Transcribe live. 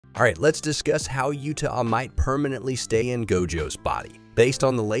Alright, let's discuss how Yuta might permanently stay in Gojo's body. Based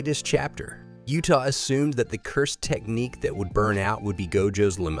on the latest chapter, Yuta assumed that the cursed technique that would burn out would be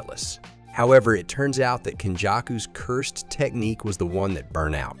Gojo's Limitless. However, it turns out that Kenjaku's cursed technique was the one that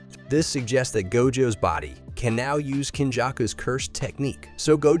burned out. This suggests that Gojo's body can now use Kenjaku's cursed technique,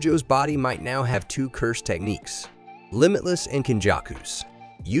 so Gojo's body might now have two cursed techniques, Limitless and Kenjaku's.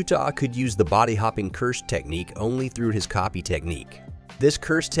 Yuta could use the body-hopping cursed technique only through his copy technique. This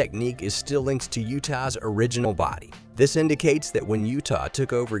cursed technique is still linked to Yuta's original body. This indicates that when Yuta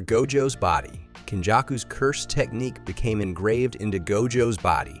took over Gojo's body, Kenjaku's cursed technique became engraved into Gojo's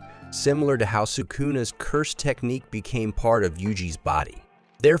body, similar to how Sukuna's cursed technique became part of Yuji's body.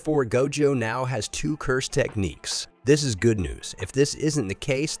 Therefore, Gojo now has two cursed techniques. This is good news. If this isn't the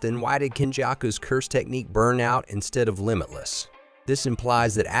case, then why did Kenjaku's cursed technique burn out instead of Limitless? This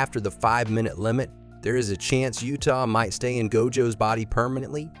implies that after the 5-minute limit, there is a chance Yuta might stay in Gojo's body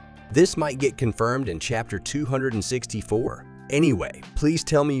permanently. This might get confirmed in chapter 264. Anyway, please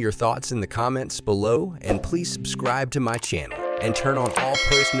tell me your thoughts in the comments below, and please subscribe to my channel and turn on all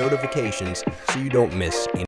post notifications so you don't miss any